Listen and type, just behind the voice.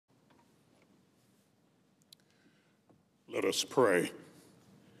Let us pray.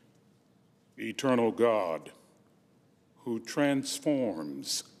 Eternal God, who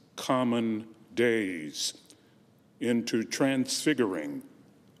transforms common days into transfiguring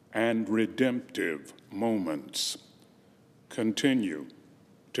and redemptive moments, continue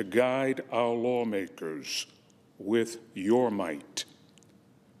to guide our lawmakers with your might.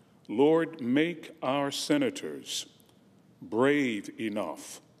 Lord, make our senators brave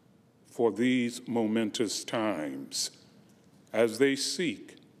enough for these momentous times as they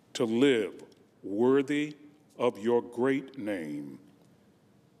seek to live worthy of your great name.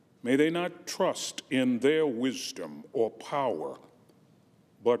 May they not trust in their wisdom or power,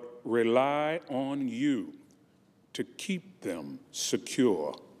 but rely on you to keep them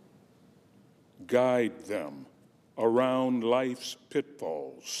secure. Guide them around life's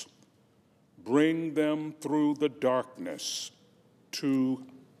pitfalls. Bring them through the darkness to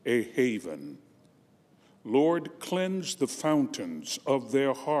a haven. Lord, cleanse the fountains of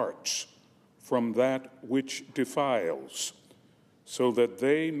their hearts from that which defiles, so that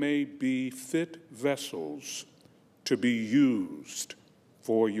they may be fit vessels to be used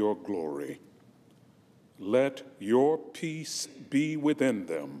for your glory. Let your peace be within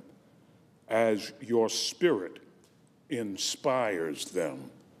them as your Spirit inspires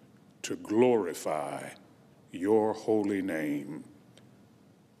them to glorify your holy name.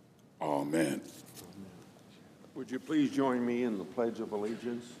 Amen. Would you please join me in the Pledge of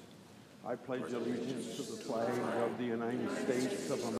Allegiance? I pledge allegiance to the flag of the United States of America